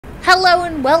Hello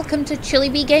and welcome to Chili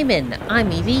Bee Gaming.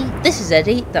 I'm Evie, this is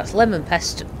Eddie, that's Lemon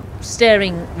Pest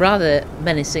staring rather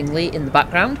menacingly in the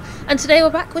background, and today we're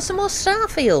back with some more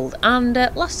Starfield. And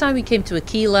last time we came to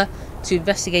Aquila to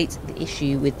investigate the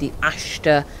issue with the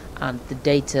Ashta and the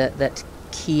data that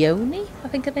Keoni, I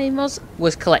think her name was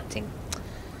collecting.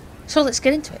 So let's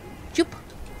get into it. Joop.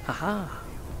 Haha.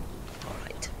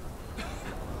 Alright.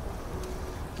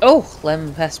 Oh,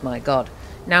 Lemon Pest, my god.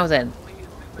 Now then.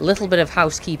 A little bit of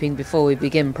housekeeping before we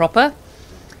begin proper.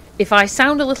 If I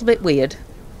sound a little bit weird,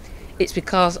 it's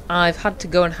because I've had to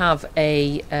go and have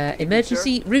a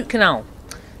emergency root canal.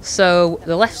 So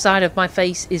the left side of my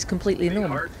face is completely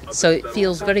normal. So it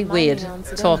feels very weird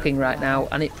talking right now,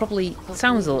 and it probably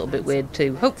sounds a little bit weird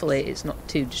too. Hopefully it's not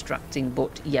too distracting,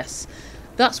 but yes,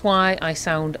 that's why I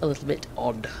sound a little bit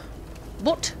odd.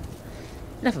 But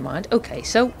never mind. Okay,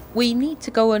 so we need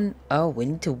to go and we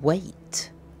need to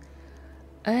wait.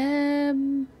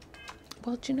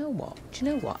 Well, do you know what?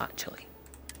 Actually?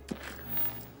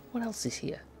 What else is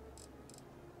here?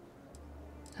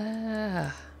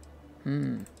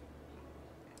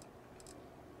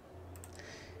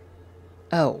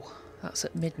 Oh, that's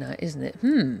at midnight, isn't it?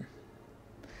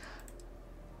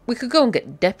 We could go and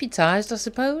get deputised, I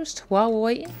suppose, while we're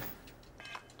waiting.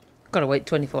 Gotta wait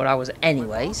 24 hours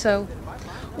anyway, so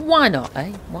why not,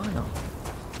 eh? Why not?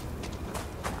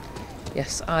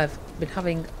 Yes, I've been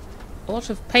having a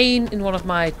lot of pain in one of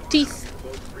my teeth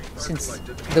since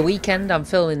the weekend. I'm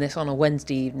filming this on a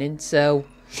Wednesday evening, so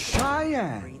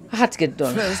Cheyenne. I had to get it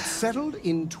done. First settled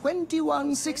in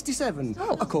 2167,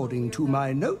 according to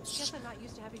my notes.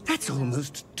 That's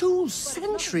almost 2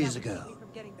 centuries ago.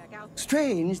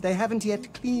 Strange they haven't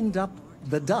yet cleaned up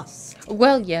the dust.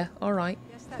 Well, yeah, alright.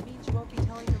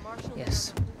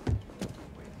 Yes.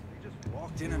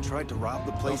 In and tried to rob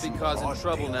the place. Don't be causing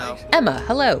trouble now. Emma,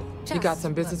 hello. You got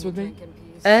some business with me?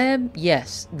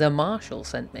 Yes, the Marshal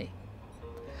sent me.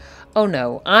 Oh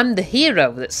no, I'm the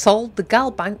hero that solved the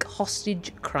Galbank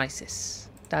hostage crisis.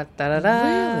 Da da da da.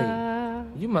 Really?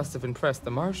 You must have impressed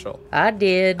the Marshal. I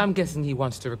did. I'm guessing he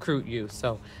wants to recruit you,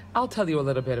 so I'll tell you a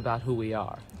little bit about who we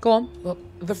are. Go on. Well,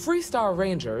 the Freestar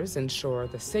Rangers ensure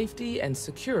the safety and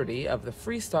security of the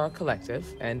Freestar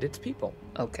Collective and its people.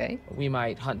 Okay. We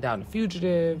might hunt down a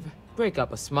fugitive, break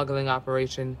up a smuggling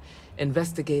operation,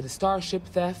 investigate a starship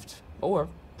theft, or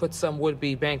put some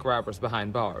would-be bank robbers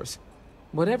behind bars.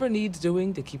 Whatever needs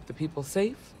doing to keep the people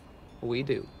safe, we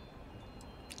do.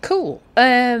 Cool.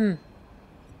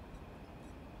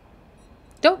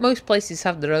 Don't most places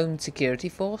have their own security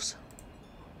force?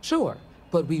 Sure,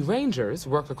 but we Rangers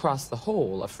work across the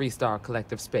whole of Freestar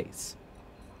Collective space.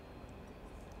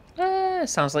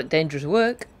 Sounds like dangerous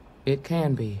work. It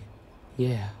can be,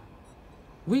 yeah.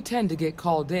 We tend to get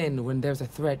called in when there's a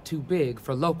threat too big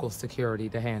for local security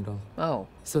to handle. Oh.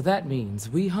 So that means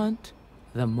we hunt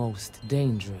the most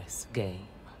dangerous game.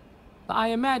 I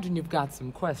imagine you've got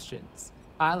some questions.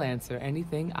 I'll answer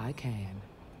anything I can.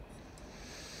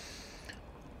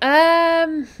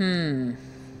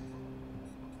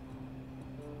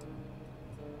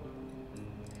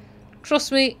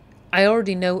 Trust me, I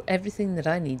already know everything that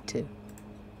I need to.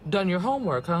 Done your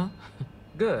homework, huh?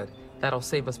 Good. That'll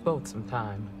save us both some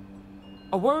time.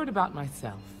 A word about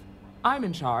myself. I'm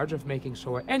in charge of making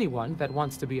sure anyone that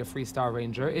wants to be a Freestar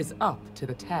Ranger is up to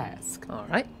the task.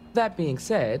 Alright. That being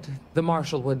said, the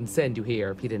Marshal wouldn't send you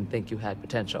here if he didn't think you had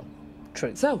potential.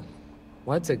 True. So,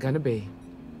 what's it gonna be?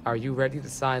 Are you ready to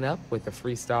sign up with the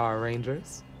Freestar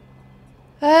Rangers?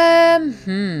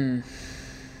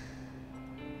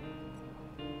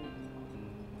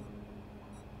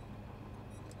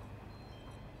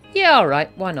 Yeah, alright,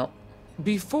 why not?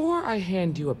 Before I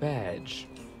hand you a badge,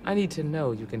 I need to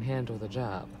know you can handle the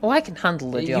job. Oh, I can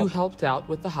handle the job. You helped out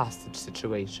with the hostage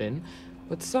situation,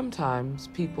 but sometimes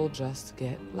people just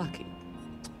get lucky.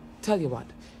 Tell you what,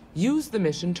 use the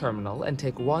mission terminal and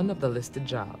take one of the listed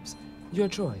jobs. Your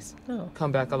choice. Oh.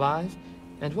 Come back alive,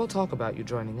 and we'll talk about you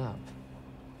joining up.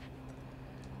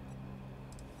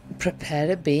 Prepare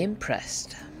to be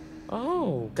impressed.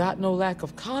 Oh, got no lack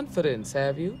of confidence,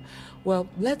 have you? Well,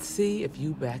 let's see if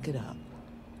you back it up.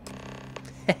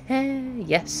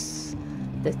 Yes.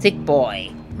 The thick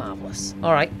boy. Marvellous.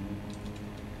 Alright.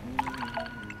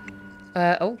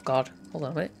 Oh god. Hold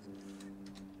on a minute.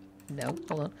 No,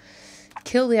 hold on.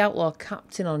 Kill the outlaw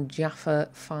captain on Jaffa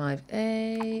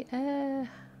 5A.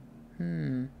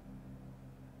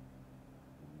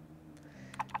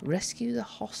 Rescue the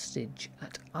hostage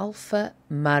at Alpha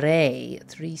Mare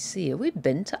 3C. Have we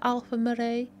been to Alpha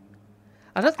Mare?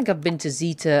 I don't think I've been to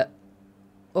Zeta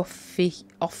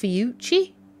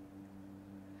Ophiuchi.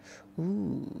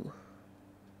 Ooh.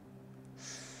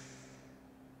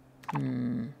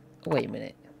 Wait a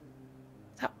minute.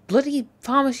 That bloody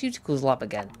pharmaceuticals lab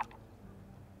again.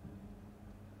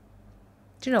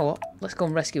 Do you know what? Let's go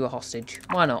and rescue a hostage.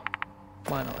 Why not?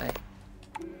 Why not, eh?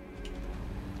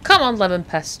 Come on, Lemon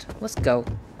Pest. Let's go.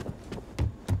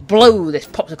 Blow this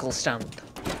popsicle stand.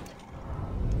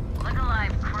 Look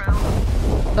alive, crew.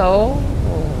 Oh.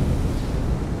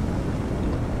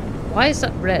 Why is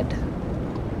that red?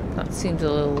 That seems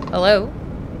a little... Hello?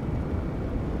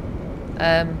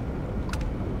 I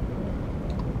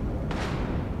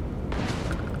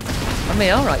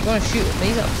mean, alright, you want to shoot at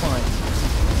me? That's fine.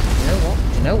 You know what?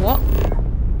 Do you know what?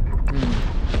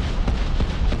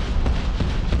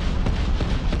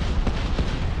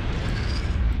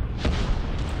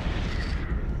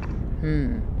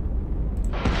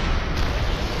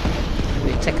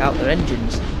 We take out their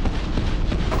engines.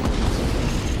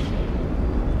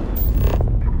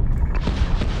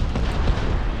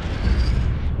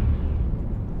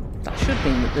 That should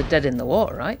mean that they're dead in the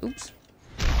water, right? Oops.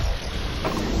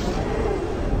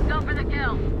 Go for the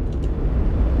kill.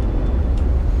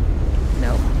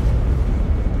 No.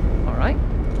 Alright.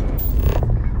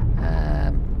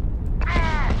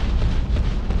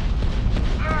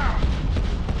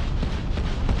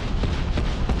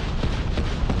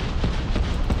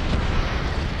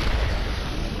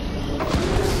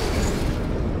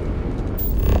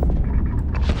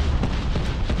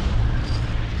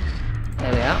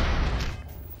 There we are.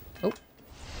 Oh.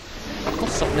 I'll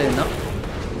stop doing that.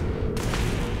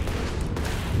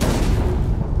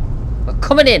 We're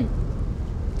coming in.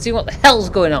 See what the hell's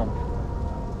going on.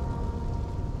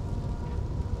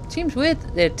 Seems weird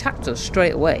that they attacked us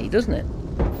straight away, doesn't it?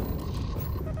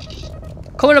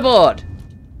 Coming aboard.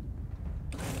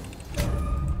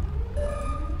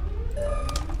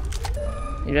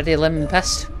 You ready, Lemon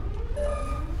Pest?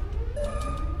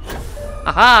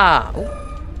 Aha! Oh.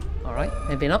 Alright,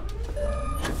 maybe not.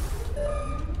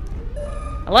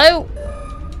 Hello?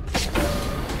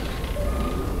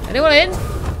 Anyone in?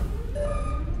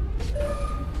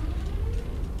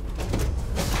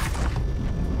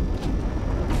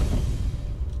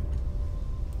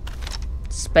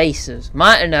 Spacers.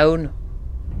 Might have known.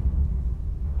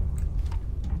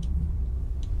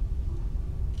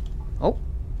 Oh.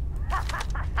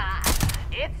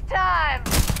 It's time.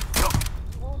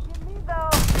 Won't get me though.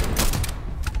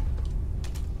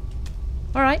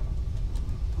 Alright.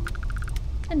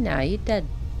 And now you're dead.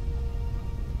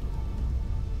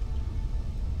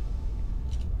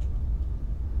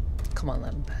 Come on,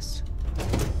 Lemon Pest.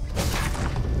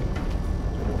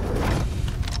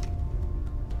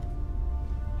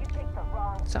 You picked the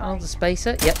wrong. Is that another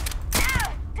spacer? Yep.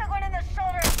 Ow! Took one in the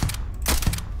shoulder.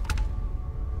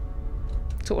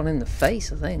 Took one in the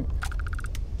face, I think.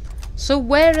 So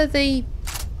where are the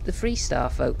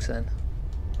Freestar folks then?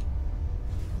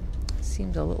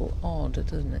 Seems a little odd,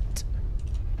 doesn't it?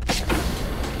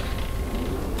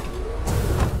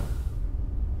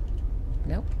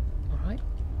 Nope. Alright.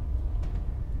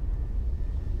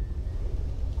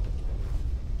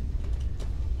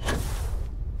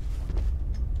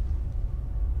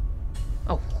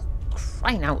 Oh,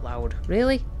 crying out loud.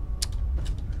 Really?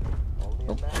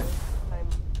 Oh.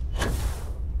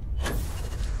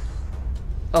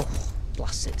 Oh,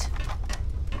 blast it.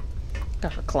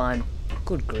 Gotta climb.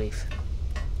 Good grief.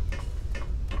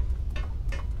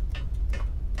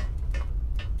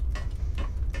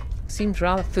 Seems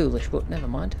rather foolish, but never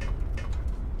mind.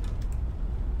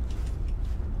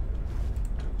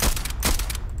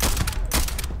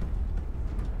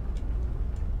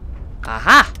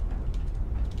 Aha!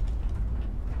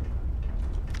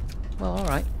 Well,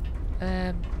 alright.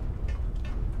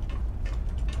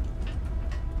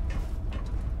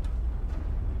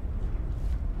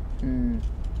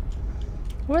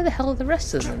 Where the hell are the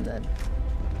rest of them then?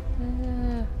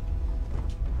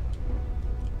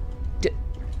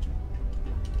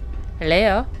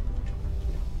 Hello?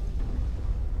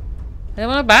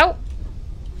 Anyone about?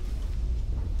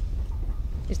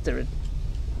 Is there a...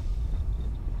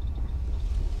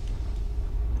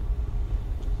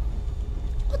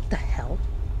 What the hell?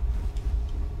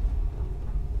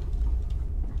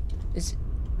 Is it...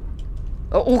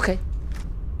 Oh, okay.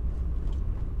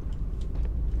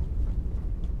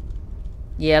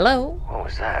 Yellow? What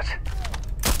was that?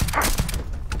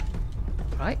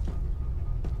 Right.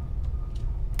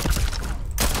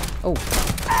 Oh.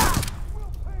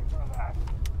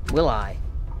 Will I?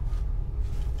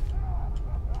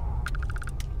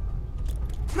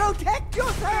 Protect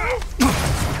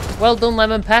yourself! Well done,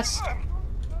 Lemon Pest.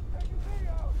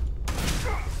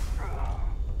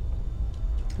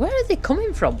 Where are they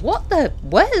coming from? What the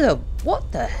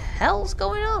hell's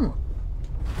going on?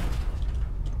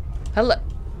 Hello.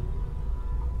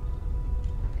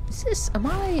 Is this... Am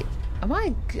I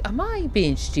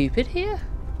being stupid here?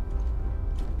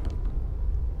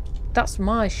 That's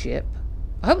my ship.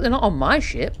 I hope they're not on my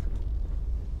ship.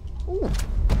 Ooh.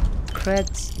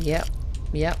 Creds. Yep.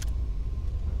 Yep.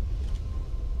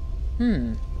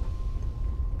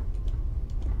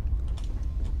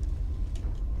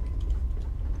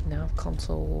 Now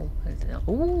console.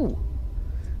 Ooh.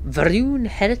 Varun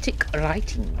Heretic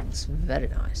Writings. Very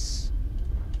nice.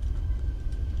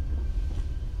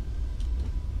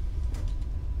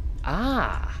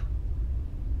 Ah.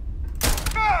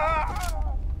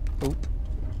 Oop.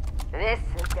 This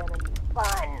is gonna be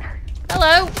fun.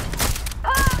 Hello.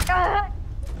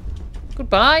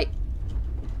 Goodbye.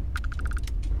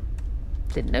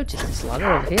 Didn't notice this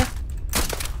ladder over here.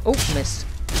 Oh, missed.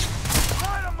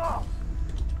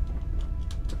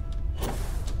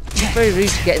 Very rude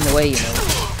to get in the way, you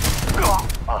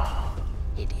know.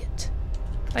 Idiot.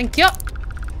 Thank you.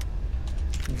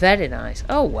 Very nice.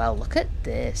 Oh well, look at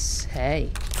this.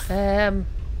 Hey. Might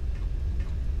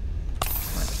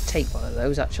take one of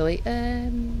those actually.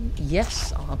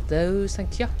 Yes, I'll have those,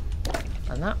 thank you.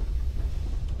 And that.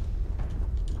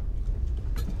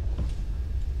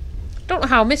 Don't know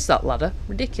how I missed that ladder.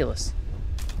 Ridiculous.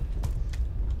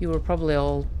 You were probably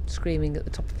all screaming at the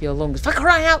top of your lungs. For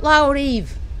crying out loud,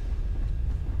 Eve!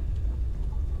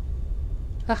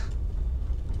 Ah.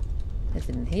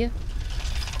 Anything in here?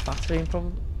 Bathroom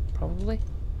probably.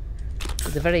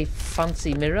 With a very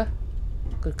fancy mirror.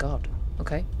 Good God.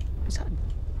 Okay. Is that...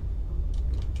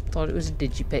 Thought it was a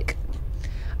digipic.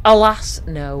 Alas,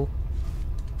 no.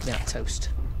 Yeah, toast.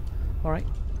 Alright.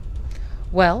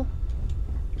 Well.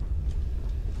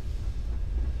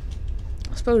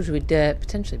 I suppose we'd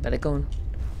potentially better go and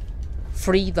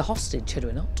free the hostage, should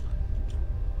we not?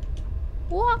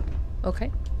 What?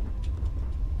 Okay.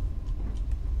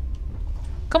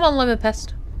 Come on, lemon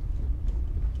pest.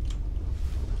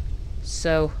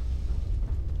 So,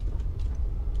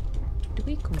 do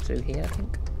we come through here, I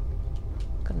think?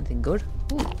 Got anything good?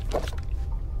 Ooh.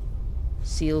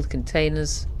 Sealed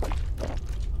containers.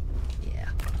 Yeah.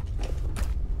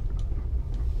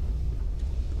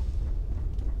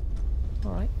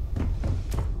 Alright.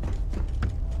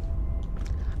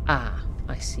 Ah,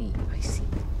 I see, I see.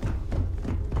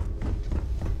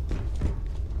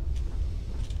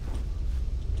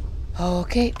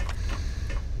 Okay.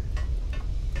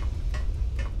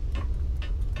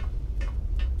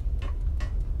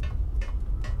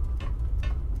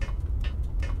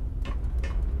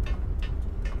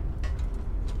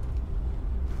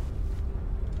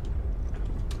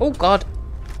 Oh God,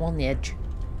 I'm on the edge.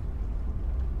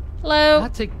 Hello. I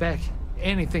take back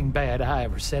anything bad I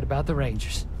ever said about the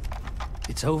Rangers.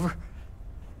 It's over.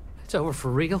 It's over for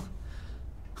real.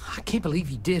 I can't believe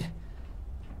you did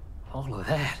all of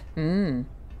that.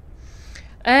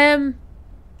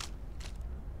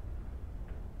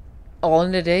 All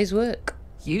in a day's work.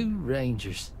 You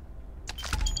Rangers.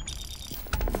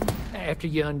 After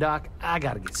you undock, I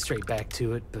gotta get straight back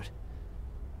to it, but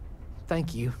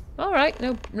thank you. All right,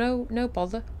 no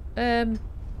bother.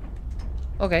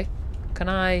 Okay, can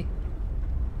I?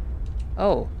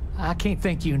 Oh, I can't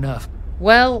thank you enough.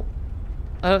 well,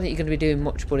 I don't think you're going to be doing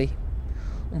much, buddy.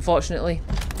 Unfortunately.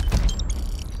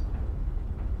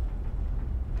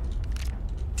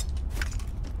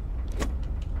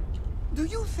 Do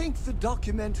you think the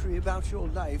documentary about your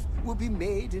life will be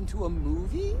made into a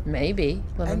movie? Maybe,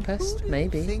 lemon And pest. who do you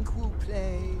Maybe. think will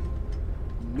play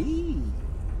me?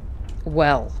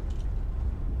 Well,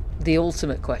 the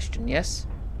ultimate question, yes?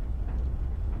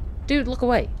 Dude, look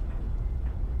away.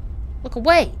 Look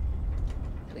away!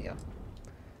 There we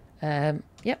go.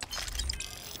 Yep.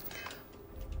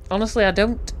 Honestly, I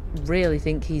don't really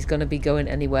think he's going to be going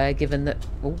anywhere, given that...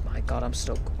 Oh my God, I'm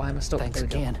stuck. Why am I stuck? Thanks There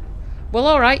we go. again. Well,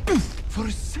 alright. For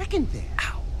a second there,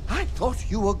 I thought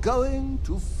you were going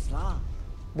to fly.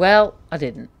 Well, I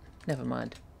didn't. Never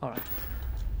mind. Alright.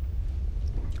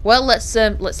 Well, let's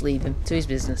leave him to his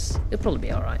business. He'll probably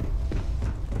be alright.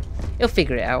 He'll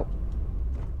figure it out.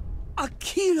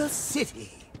 Aquila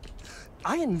City.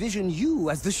 I envision you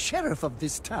as the sheriff of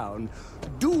this town,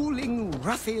 dueling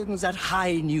ruffians at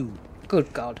high noon.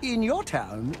 Good God. In your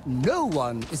town, no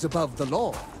one is above the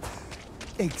law.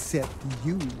 Except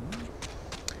you.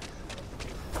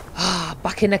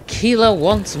 Back in Aquila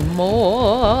once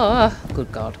more.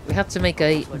 Good God. We had to make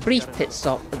a brief pit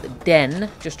stop at the den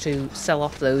just to sell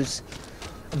off those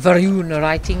Varun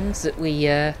writings that we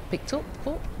picked up.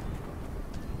 But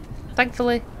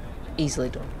thankfully, easily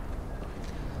done.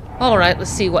 Alright, let's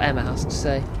see what Emma has to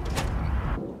say.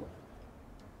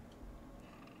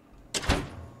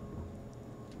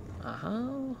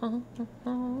 Hello.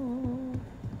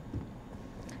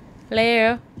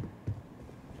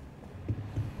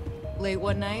 Late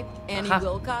one night, Annie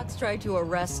Wilcox tried to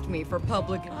arrest me for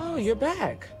public. Oh, you're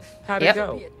back. How'd Yep. it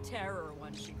go? Be a terror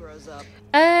when she grows up.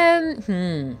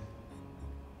 The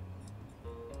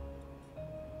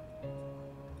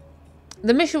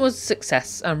mission was a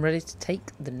success. I'm ready to take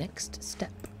the next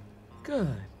step.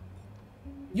 Good.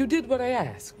 You did what I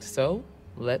asked, so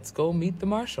let's go meet the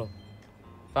marshal.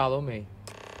 Follow me.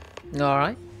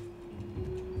 Alright.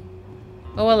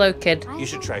 Oh, hello, kid. You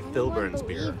should try Filburn's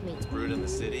beer. It's brewed in the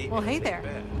city. Well, hey there.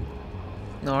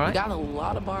 We Alright. got a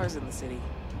lot of bars in the city.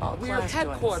 All We're class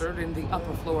joints. headquartered in the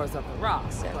upper floors of the Rock,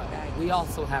 but we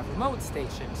also have remote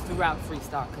stations throughout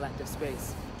Freestar Collective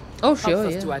space. Oh, sure,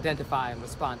 Helps us to yeah. identify and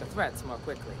respond to threats more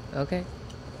quickly. Okay.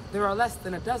 There are less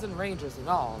than a dozen rangers in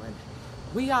all, and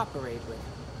we operate with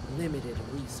limited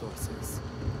resources.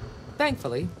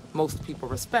 Thankfully, most people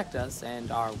respect us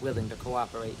and are willing to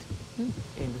cooperate.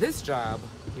 In this job,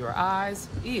 your eyes,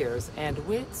 ears, and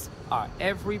wits are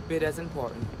every bit as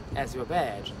important as your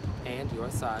badge and your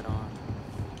sidearm.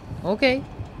 Okay.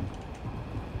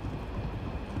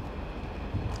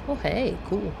 Oh, hey,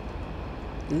 cool.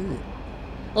 Ooh.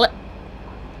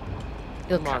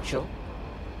 He'll catch Marshal.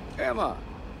 up. Emma,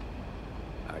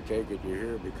 I take it you're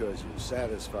here because you're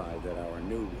satisfied that our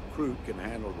new recruit can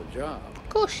handle the job. Of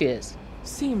course she is.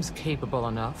 Seems capable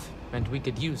enough, and we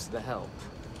could use the help.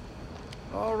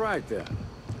 All right then.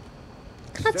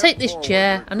 Can I Step take this forward,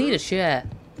 chair? I need a recruit. chair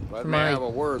Let for me my have a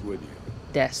word with you.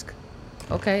 desk.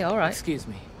 Okay, alright. Excuse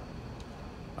me.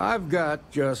 I've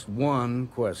got just one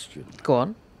question. Go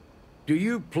on. Do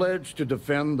you pledge to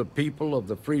defend the people of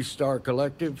the Freestar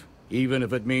Collective, even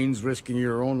if it means risking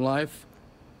your own life?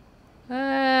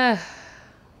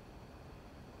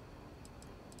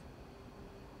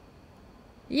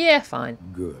 Yeah, fine.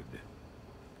 Good.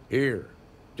 Here,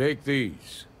 take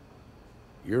these.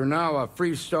 You're now a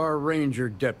Freestar Ranger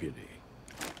deputy.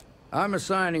 I'm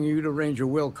assigning you to Ranger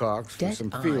Wilcox for some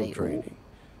Dead-eye, field ooh. training.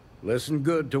 Listen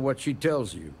good to what she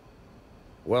tells you.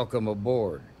 Welcome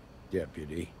aboard,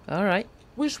 deputy. Alright.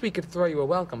 Wish we could throw you a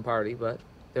welcome party, but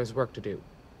there's work to do.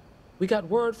 We got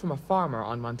word from a farmer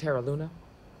on Montera Luna.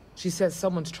 She says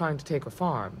someone's trying to take her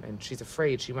farm, and she's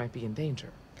afraid she might be in danger.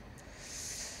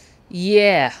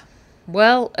 Yeah.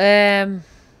 Well,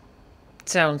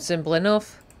 sounds simple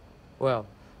enough. Well,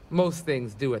 most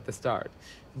things do at the start.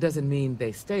 Doesn't mean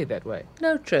they stay that way.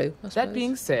 No, true. I That suppose.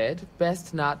 being said,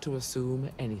 best not to assume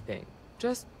anything.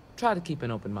 Just try to keep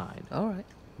an open mind. Alright.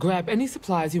 Grab any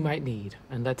supplies you might need,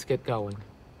 and let's get going.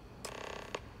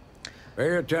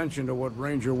 Pay attention to what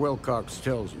Ranger Wilcox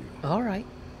tells you. Alright.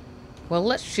 Well,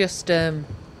 let's just a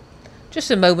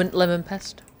moment, Lemon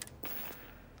Pest.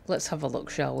 Let's have a look,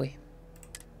 shall we?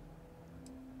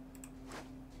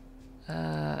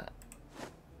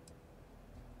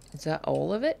 Is that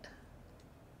all of it?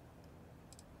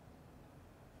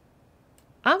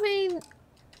 I mean...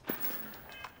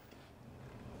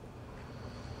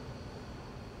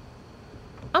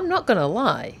 I'm not gonna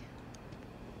lie.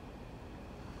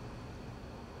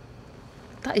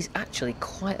 That is actually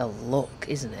quite a look,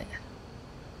 isn't it?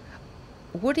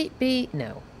 Would it be...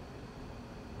 No.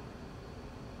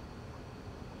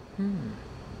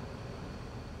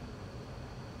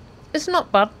 It's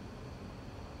not bad.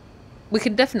 We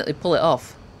can definitely pull it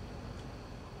off.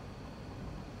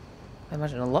 I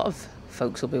imagine a lot of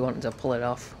folks will be wanting to pull it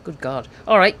off. Good God.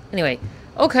 Alright, anyway.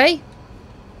 Okay.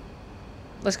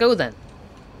 Let's go then.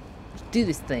 Let's do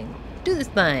this thing. Do this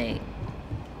thing.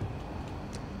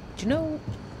 Do you know...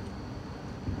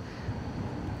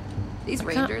 These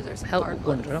I can't rangers are help smart but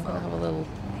wonder. I'm going to have a little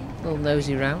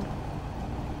nosy round.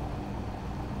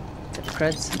 Get the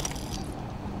creds.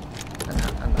 And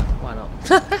that, and that. Why not?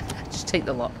 Just take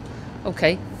the lot.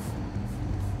 Okay.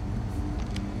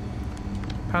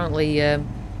 Apparently,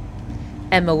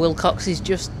 Emma Wilcox is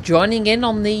just joining in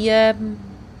on the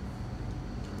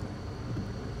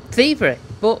thievery.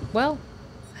 But, well,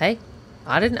 hey,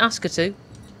 I didn't ask her to.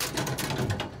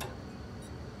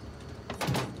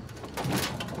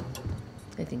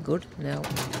 Anything good? No.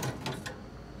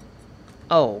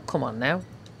 Oh, come on now.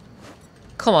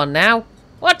 Come on now.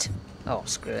 What? Oh,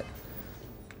 screw it.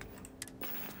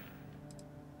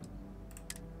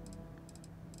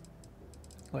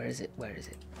 Where is it? Where is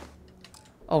it?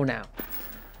 Oh, now.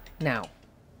 Now.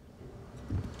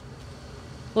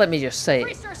 Let me just say it.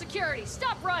 Freestar security,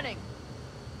 stop running!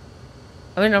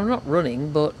 I mean, I'm not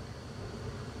running, but...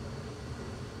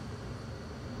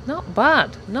 Not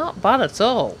bad. Not bad at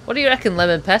all. What do you reckon,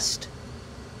 Lemon Pest?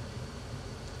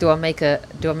 Do I make a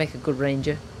good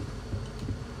ranger?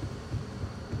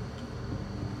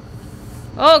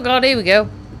 Oh god, here we go.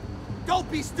 Don't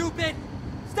be stupid!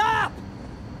 Stop!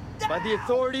 By the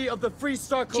authority of the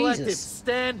Freestar Collective, Jesus.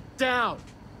 stand down!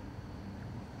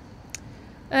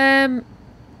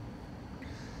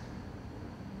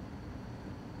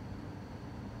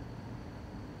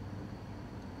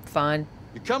 Fine.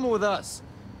 You're coming with us.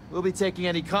 We'll be taking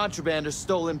any contraband or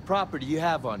stolen property you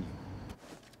have on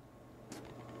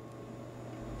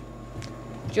you.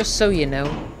 Just so you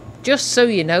know. Just so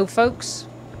you know, folks.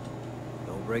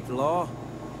 Don't break the law.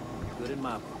 You're good in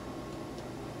my book.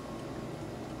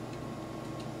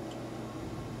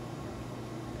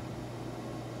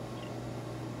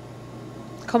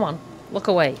 Come on. Look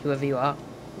away, whoever you are.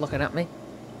 Looking at me.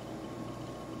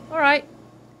 Alright.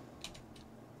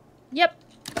 Yep.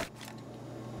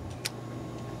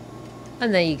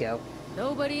 And there you go.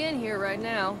 Nobody in here right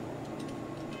now.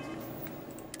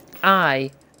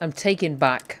 I am taking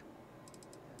back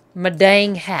my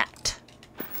dang hat.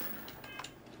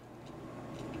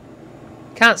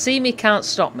 Can't see me, can't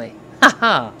stop me.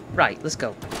 Haha. Right, let's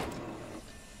go.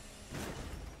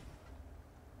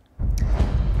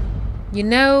 You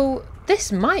know,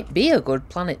 this might be a good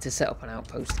planet to set up an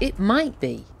outpost. It might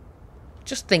be.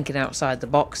 Just thinking outside the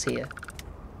box here.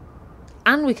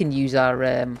 And we can use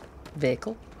our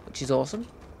vehicle, which is awesome.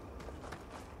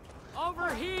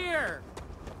 Over here!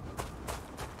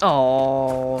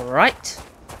 Alright.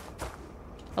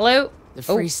 Hello? The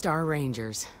Freestar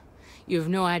Rangers. You have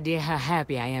no idea how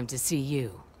happy I am to see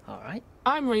you. Alright.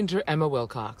 I'm Ranger Emma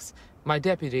Wilcox. My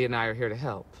deputy and I are here to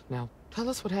help. Now, tell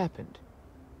us what happened.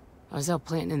 I was out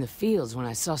planting in the fields when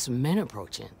I saw some men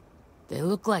approaching. They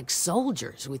looked like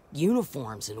soldiers with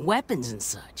uniforms and weapons and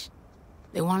such.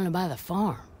 They wanted to buy the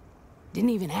farm.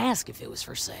 Didn't even ask if it was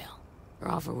for sale. Their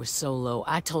offer was so low,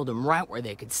 I told them right where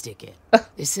they could stick it.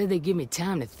 They said they'd give me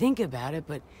time to think about it,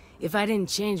 but if I didn't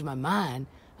change my mind,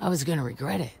 I was gonna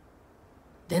regret it.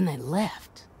 Then they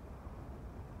left.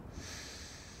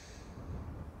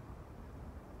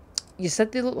 You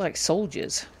said they look like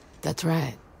soldiers. That's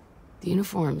right. The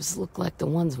uniforms looked like the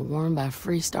ones worn by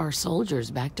Freestar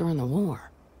soldiers back during the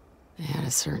war. They had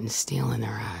a certain steel in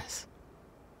their eyes.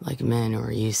 Like men who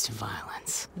were used to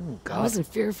violence. Oh, God. I was in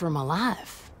fear for my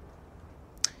life.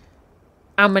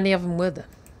 How many of them were there?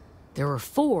 There were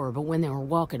 4, but when they were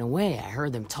walking away, I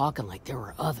heard them talking like there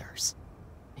were others.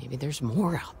 Maybe there's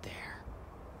more out there.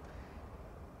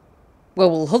 Well,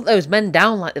 we'll hunt those men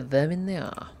down like the vermin they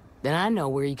are. Then I know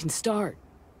where you can start.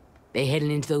 They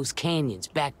heading into those canyons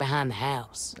back behind the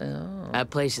house. Oh. That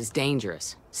place is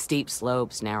dangerous. Steep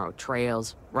slopes, narrow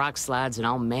trails, rock slides, and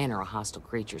all manner of hostile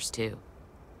creatures, too.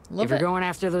 Love If you're it. going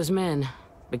after those men,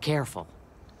 be careful.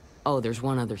 Oh, there's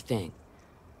one other thing.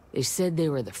 They said they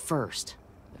were the first.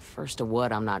 The first of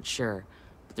what, I'm not sure.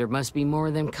 But there must be more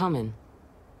of them coming.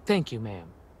 Thank you, ma'am.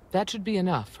 That should be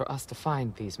enough for us to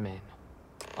find these men.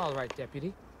 All right,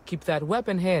 deputy. Keep that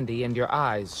weapon handy and your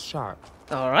eyes sharp.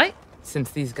 All right.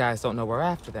 Since these guys don't know we're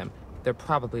after them, they're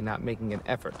probably not making an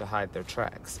effort to hide their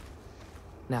tracks.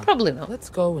 Now, Probably not. Let's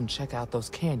go and check out those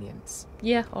canyons.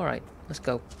 Yeah, all right. Let's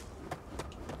go.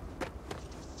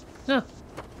 No.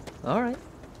 All right.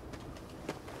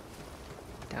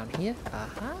 Down here.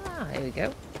 Aha, here we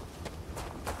go.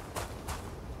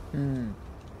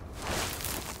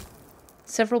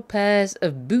 Several pairs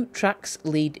of boot tracks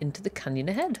lead into the canyon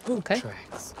ahead. Okay.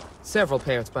 Tracks. Several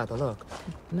pairs by the look.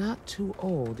 Not too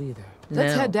old either.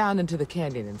 Let's No. head down into the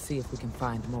canyon and see if we can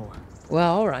find more.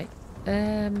 Well, all right.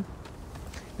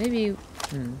 Maybe.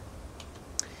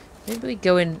 Maybe we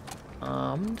go in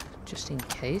armed just in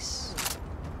case.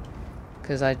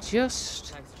 Because I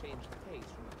just. Nice change of pace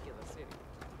from a killer city.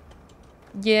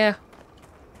 Yeah.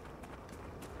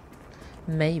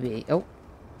 Maybe. Oh.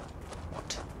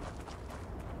 What?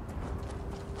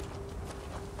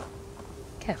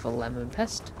 Careful, lemon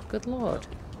pest. Good lord.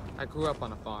 I grew up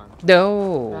on a farm.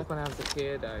 No. Back when I was a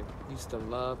kid, I used to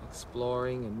love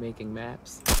exploring and making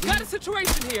maps. We got a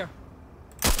situation here!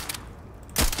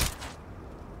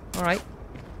 Alright.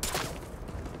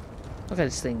 Look at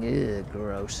this thing. Ugh,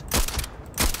 gross.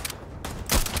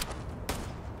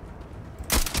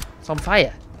 It's on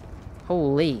fire.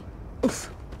 Holy.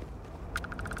 Oof.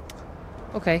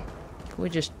 Okay. Can we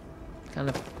just kind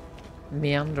of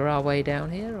meander our way down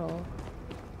here, or...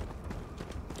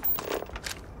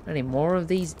 Any more of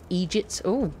these Egypts?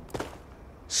 Oh.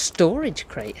 Storage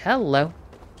crate. Hello.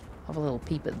 Have a little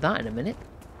peep at that in a minute.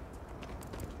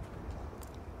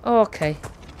 Okay.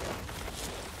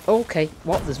 Okay.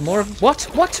 What? There's more of... What?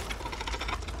 What?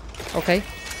 Okay.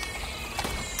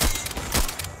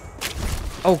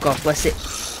 Oh, God bless it.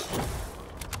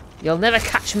 You'll never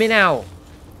catch me now.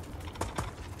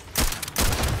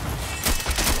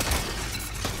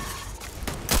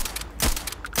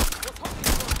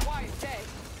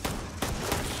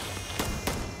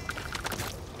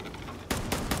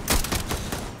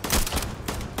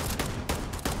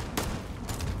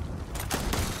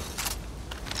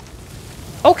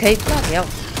 Okay, bloody hell.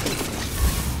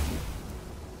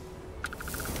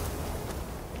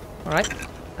 Alright.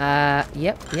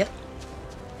 Yep.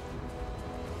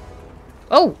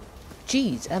 Oh!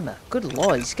 Jeez, Emma. Good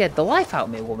lord, you scared the life out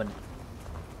of me, woman.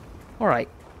 Alright.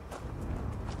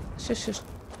 It's just...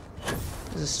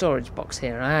 There's a storage box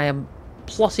here. I am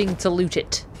plotting to loot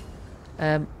it.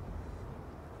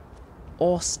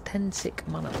 Austentic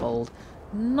manifold.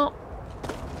 Not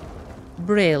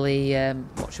really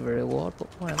much of a reward, but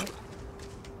whatever.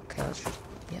 Okay, let's just...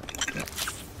 Yep.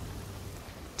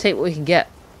 Take what we can get.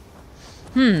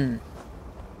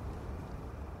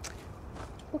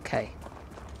 Okay.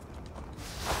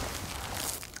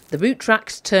 The boot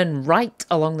tracks turn right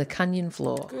along the canyon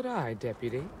floor. Good eye,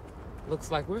 Deputy.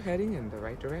 Looks like we're heading in the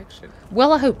right direction.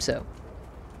 Well, I hope so.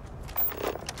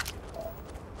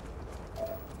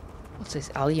 What's this?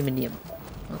 Aluminium.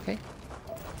 Okay.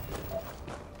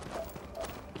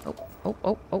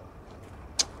 Oh.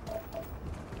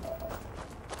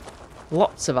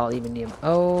 Lots of aluminium.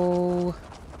 Oh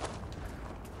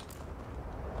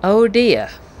dear.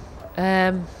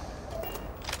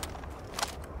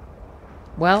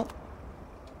 Well,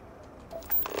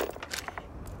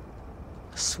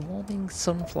 a swarming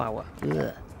sunflower.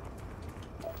 Ugh.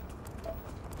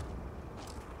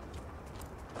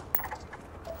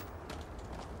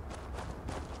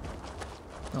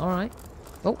 Alright.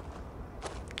 Oh.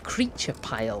 Creature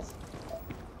pile.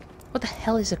 What the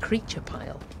hell is a creature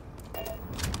pile?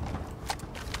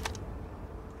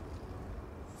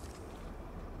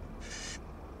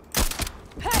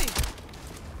 Hey!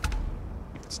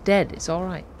 It's dead. It's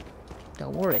alright.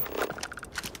 Don't worry.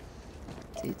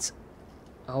 It's...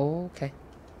 Oh, okay.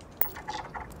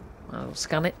 I'll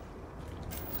scan it.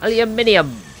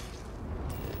 Aluminium!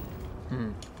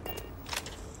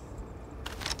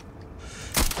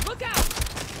 Look out!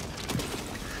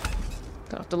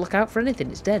 Don't have to look out for anything.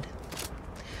 It's dead.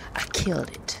 I killed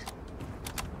it.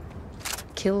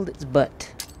 Killed its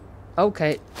butt.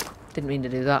 Okay. Didn't mean to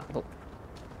do that, but...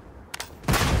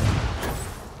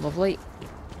 Lovely.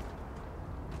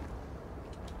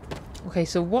 Okay,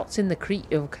 so what's in the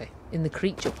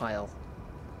creature pile?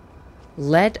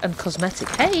 Lead and cosmetic.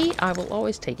 Hey, I will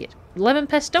always take it. Lemon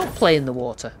pest, don't play in the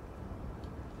water.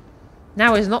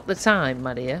 Now is not the time,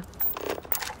 my dear.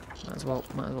 Might as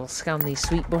well scan these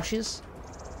sweet bushes.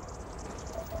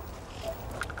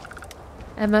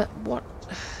 Emma, what?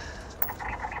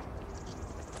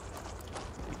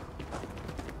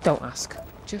 Don't ask.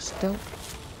 Just don't.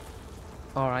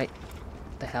 Alright.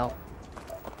 The hell.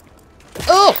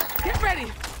 Oh! Get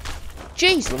ready!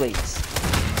 Jeez Louise.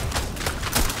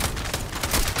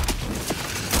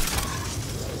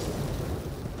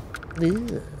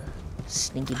 Ugh.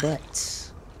 Sneaky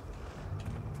butts.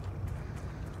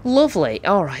 Lovely.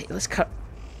 Alright, let's cut.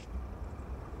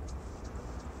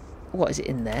 What is it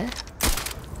in there?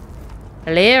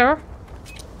 Hello?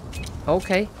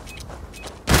 Okay.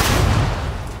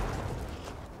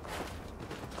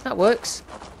 That works.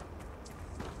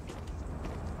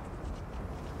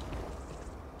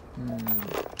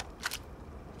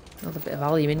 Another bit of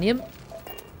aluminium.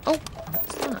 Oh,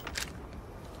 what's that?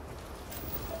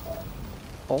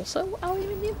 Also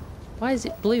aluminium? Why is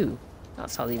it blue?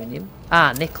 That's aluminium.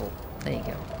 Ah, nickel. There you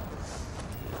go.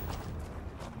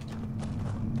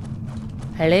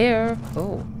 Hello.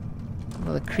 Oh,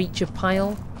 another creature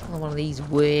pile. Another one of these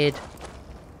weird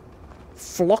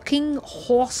flocking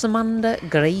horsemander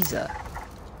grazer.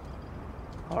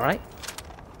 Alright.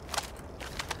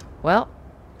 Well.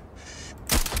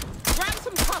 Grab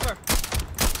some cover.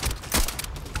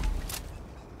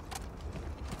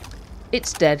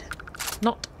 It's dead.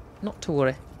 Not to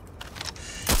worry.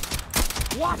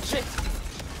 Watch it.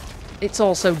 It's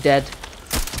also dead.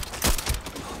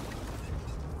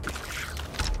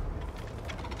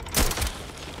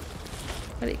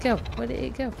 Where did it go? Where did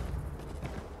it go?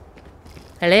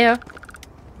 Hello?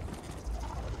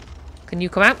 Can you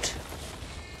come out?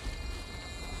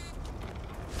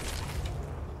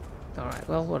 Alright,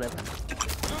 well, whatever.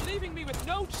 You're leaving me with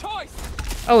no choice.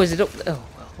 Oh, is it up? Oh,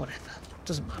 well, whatever.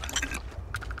 Doesn't matter.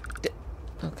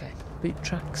 Okay. Boot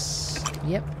tracks.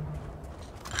 Yep.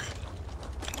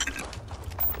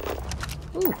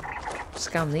 Ooh.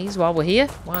 Scan these while we're here.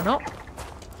 Why not?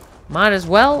 Might as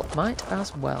well. Might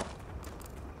as well.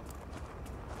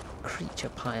 Creature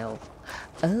pile.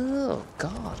 Oh,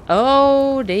 God.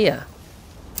 Oh, dear.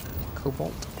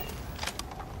 Cobalt.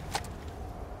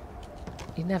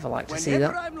 You never like to see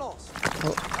that. I'm lost,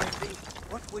 Oh. I think,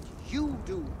 what would you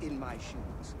do in my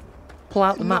shoes? Pull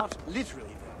out the map. Not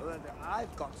literally, though.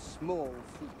 I've got small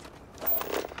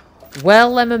feet.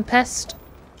 Well, Lemon Pest,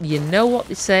 you know what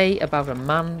they say about a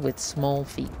man with small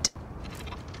feet.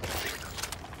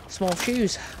 Small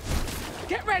shoes.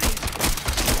 Get ready!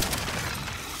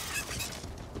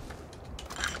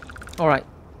 Alright.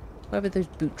 Where were those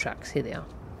boot tracks? Here they are.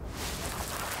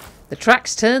 The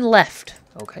tracks turn left.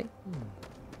 Okay.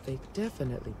 They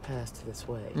definitely passed this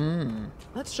way. Hmm.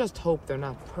 Let's just hope they're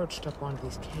not perched up on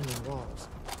these canyon walls,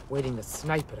 waiting to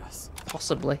snipe at us.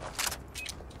 Possibly.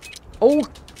 Oh!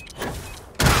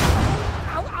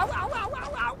 Ow, ow, ow, ow,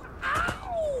 ow, ow,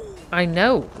 ow! I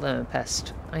know, Lemon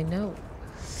Pest. I know.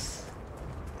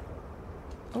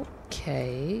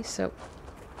 Okay, so...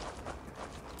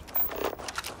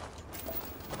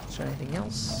 Is there anything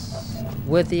else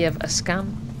worthy of a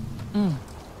scan?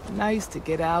 Nice to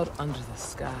get out under the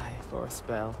sky for a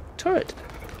spell. Turret.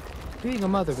 Being a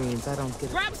mother means I don't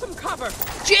get... Grab some cover!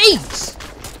 Jeez!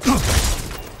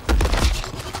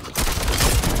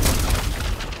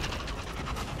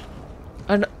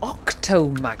 An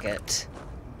octomaggot.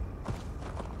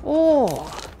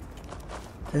 Oh.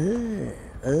 Ugh,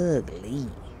 ugly.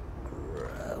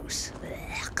 Gross.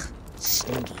 Ugh.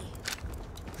 Stinky.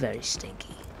 Very stinky.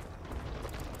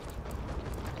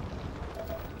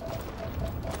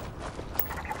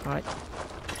 Right.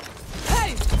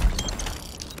 Hey!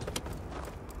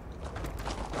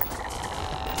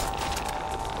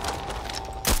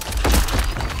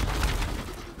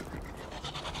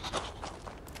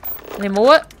 Any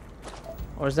more?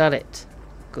 Or is that it?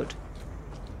 Good.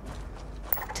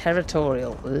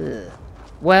 Territorial. Ugh.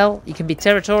 Well, you can be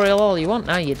territorial all you want,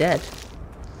 now you're dead.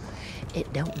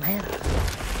 It don't matter.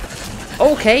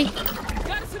 Okay.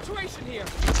 Got a situation here.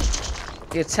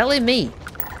 You're telling me.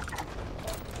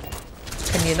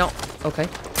 Can you not? Okay.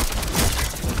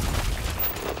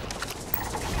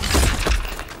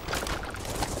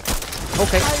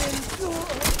 Okay.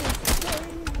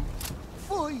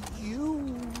 For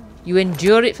you. You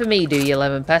endure it for me, do you,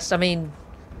 Lemon Pest? I mean...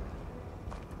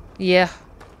 Yeah.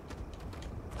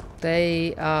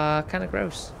 They are kind of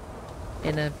gross.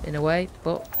 In a way,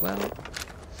 but, well...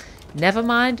 Never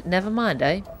mind,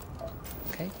 eh?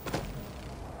 Okay.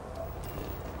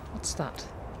 What's that?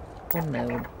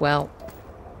 Unknown. Well...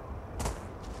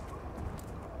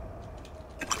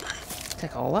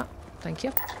 Take all that. Thank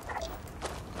you.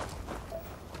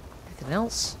 Anything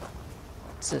else?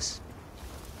 What's this?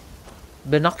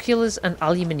 Binoculars and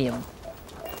aluminium.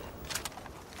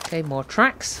 Okay, more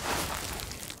tracks.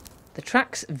 The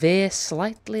tracks veer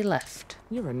slightly left.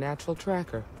 You're a natural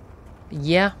tracker.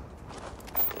 Yeah.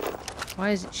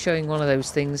 Why is it showing one of those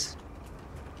things?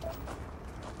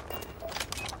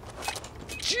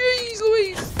 Jeez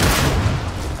Louise!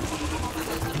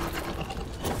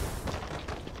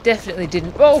 Definitely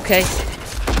didn't. Oh, okay.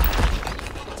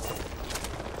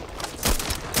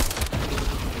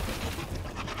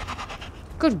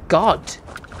 Good God.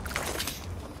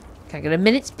 Can't get a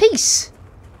minute's peace.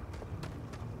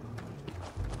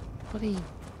 Bloody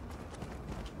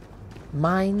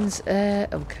mines.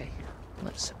 Okay.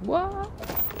 Let's. What?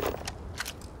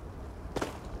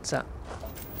 What's that?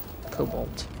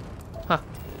 Cobalt. Huh.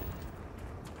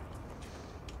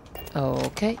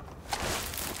 Okay.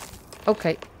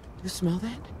 Okay. You smell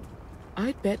that?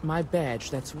 I'd bet my badge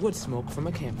that's wood smoke from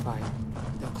a campfire.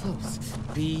 They're close.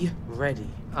 Be ready.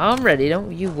 I'm ready,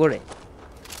 don't you worry.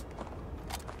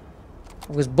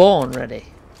 I was born ready.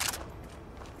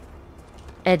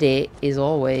 Eddie is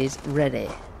always ready.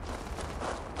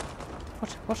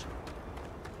 What? What?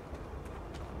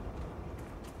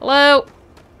 Hello?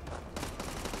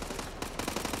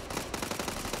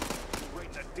 Right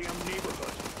in that damn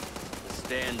neighborhood. The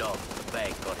standoff with the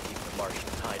bank ought to keep the Martian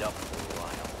tied up for a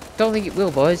while. Don't think it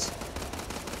will, boys.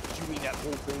 You mean that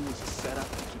whole thing was a setup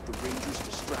to keep the Rangers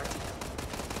distracted?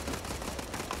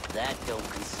 That don't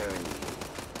concern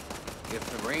you. If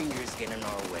the Rangers get in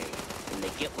our way, then they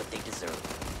get what they deserve.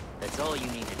 That's all you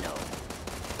need to know.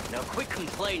 Now quit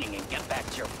complaining and get back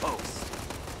to your post.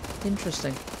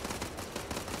 Interesting.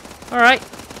 Alright.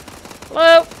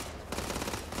 Hello?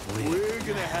 We're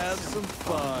gonna have some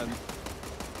fun.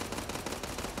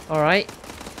 Alright.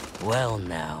 Well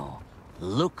now,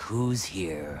 look who's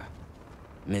here.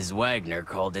 Ms. Waggoner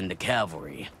called in the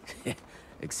cavalry.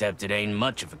 Except it ain't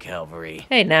much of a cavalry.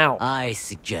 Hey now. I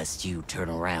suggest you turn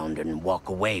around and walk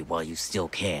away while you still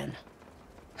can.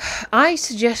 I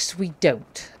suggest we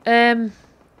don't. I'm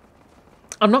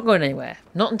not going anywhere.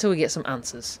 Not until we get some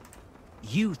answers.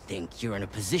 You think you're in a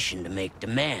position to make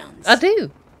demands. I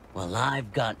do. Well,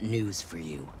 I've got news for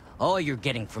you. All you're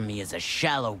getting from me is a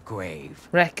shallow grave.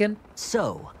 Reckon?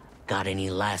 So, got any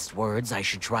last words I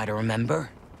should try to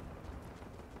remember?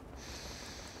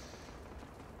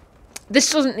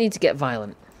 This doesn't need to get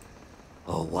violent.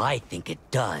 Oh, I think it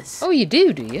does. Oh, you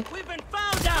do you? We've been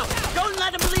found out! Don't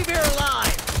let him leave here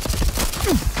alive!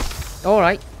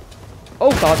 Alright.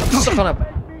 Oh god, I'm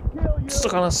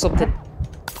stuck on a something.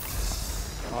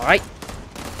 Alright.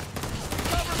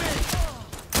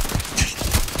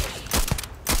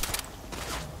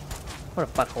 What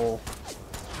a butthole.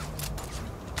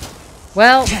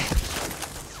 Well,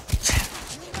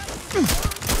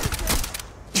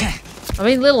 I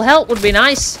mean, little help would be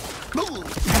nice.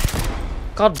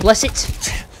 God bless it.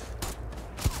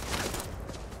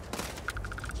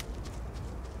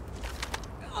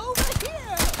 Over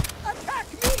here! Attack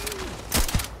me!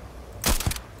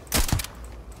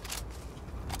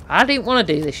 I didn't want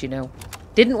to do this, you know.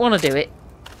 Didn't want to do it,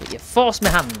 but you forced my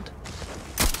hand.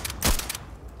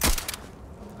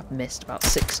 I've missed about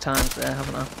 6 times there,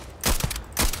 haven't I?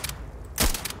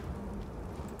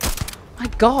 My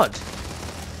God.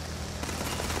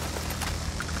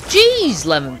 Jeez,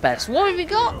 Lemon Pest, what have you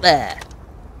got there?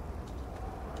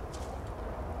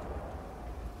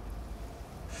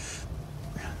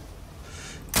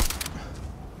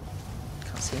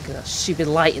 Can't see because that stupid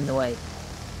light in the way.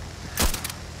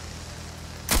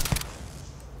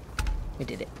 We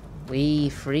did it. We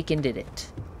freaking did it.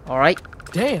 Alright.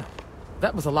 Damn.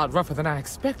 That was a lot rougher than I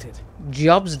expected.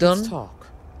 Job's done. Let's talk.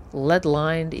 Lead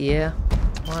lined, yeah.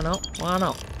 Why not? Why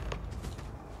not?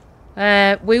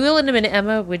 We will in a minute,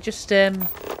 Emma. We're just,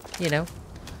 you know,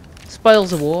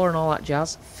 spoils of war and all that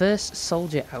jazz. First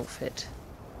soldier outfit.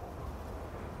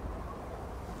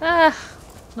 Ah,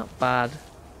 not bad.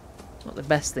 Not the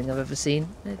best thing I've ever seen.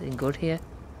 Anything good here?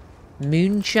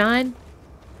 Moonshine?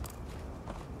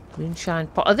 Moonshine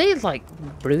pot. Are they, like,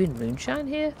 brewing moonshine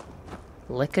here?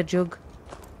 Liquor jug?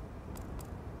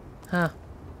 Huh.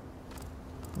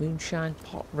 Moonshine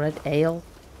pot, red ale.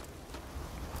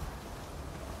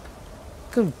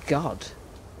 Good God.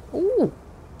 Ooh.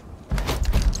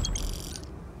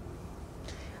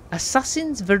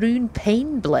 Assassin's Varoon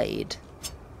Pain Blade.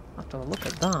 I'll have to have a look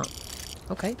at that.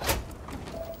 Okay.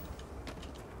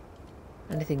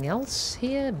 Anything else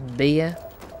here? Beer.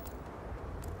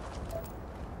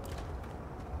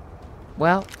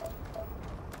 Well,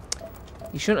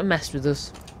 you shouldn't have messed with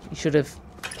us. You should have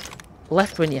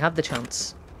left when you had the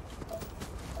chance.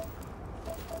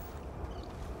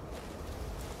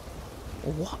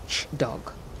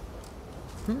 Watchdog.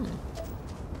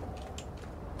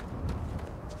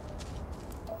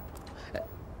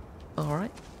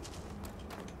 Alright.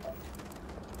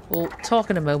 We'll talk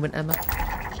in a moment, Emma.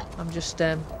 I'm just,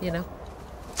 you know,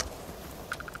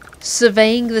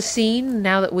 surveying the scene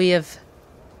now that we have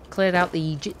cleared out the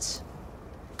Egypts.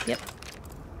 Yep.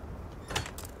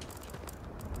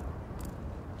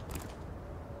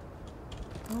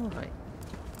 Alright.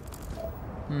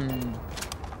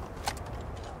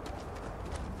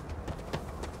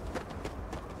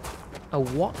 A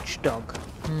watchdog.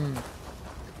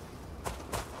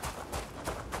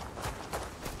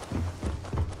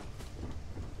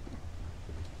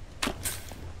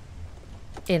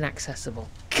 Inaccessible.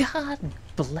 God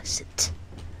bless it.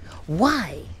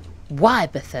 Why? Why,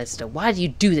 Bethesda? Why do you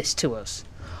do this to us?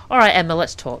 Alright, Emma,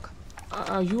 let's talk.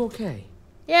 Are you okay?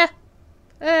 Yeah.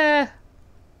 Yeah,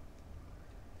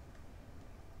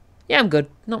 I'm good.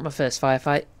 Not my first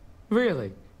firefight.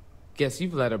 Really? Guess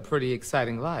you've led a pretty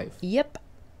exciting life. Yep.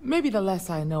 Maybe the less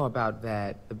I know about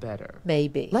that, the better.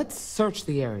 Maybe. Let's search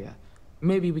the area.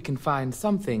 Maybe we can find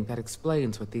something that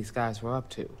explains what these guys were up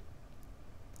to.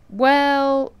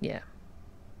 Well, yeah.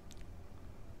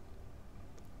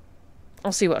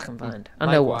 I'll see what I can find.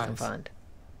 I know what I can find.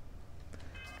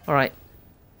 Alright.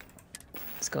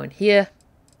 Let's go in here.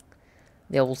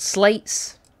 The old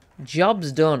slates.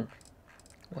 Job's done.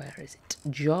 Where is it?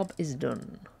 Job is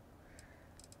done.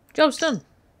 Job's done.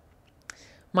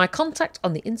 My contact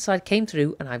on the inside came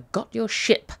through and I've got your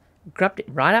ship. Grabbed it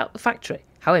right out of the factory.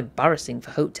 How embarrassing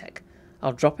for Hotech.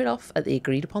 I'll drop it off at the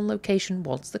agreed upon location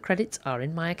once the credits are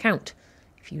in my account.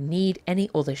 If you need any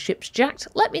other ships jacked,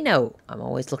 let me know. I'm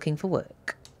always looking for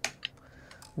work.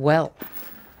 Well.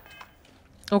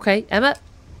 Okay, Emma.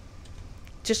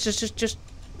 Just.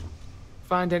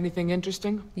 Find anything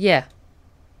interesting? Yeah.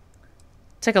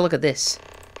 Take a look at this.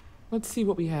 Let's see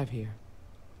what we have here.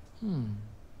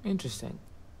 Interesting.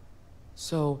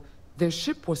 So, their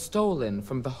ship was stolen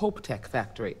from the Hopetech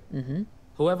factory.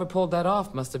 Whoever pulled that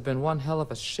off must have been one hell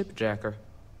of a shipjacker.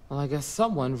 Well, I guess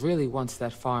someone really wants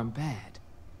that farm bad.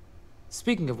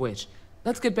 Speaking of which,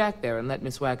 let's get back there and let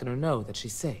Miss Waggoner know that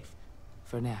she's safe.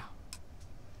 For now.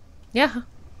 Yeah.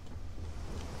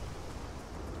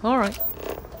 Alright.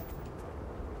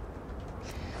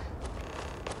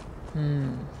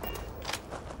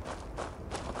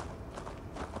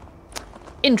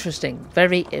 Interesting.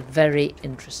 Very, very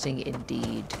interesting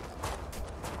indeed.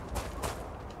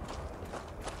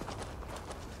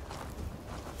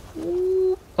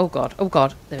 Ooh. Oh god, oh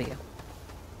god. There we go.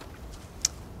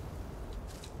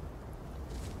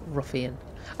 Ruffian.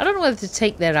 I don't know whether to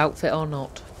take their outfit or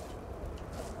not.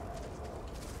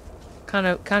 Kind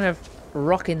of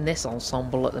rocking this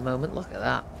ensemble at the moment. Look at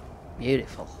that.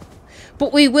 Beautiful.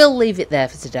 But we will leave it there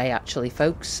for today, actually,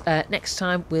 folks. Next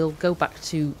time we'll go back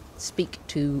to speak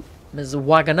to Ms.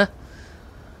 Waggoner.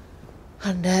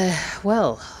 And,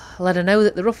 well, let her know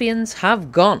that the ruffians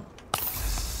have gone.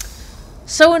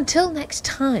 So until next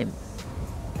time,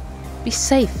 be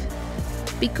safe,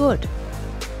 be good,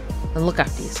 and look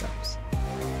after yourself.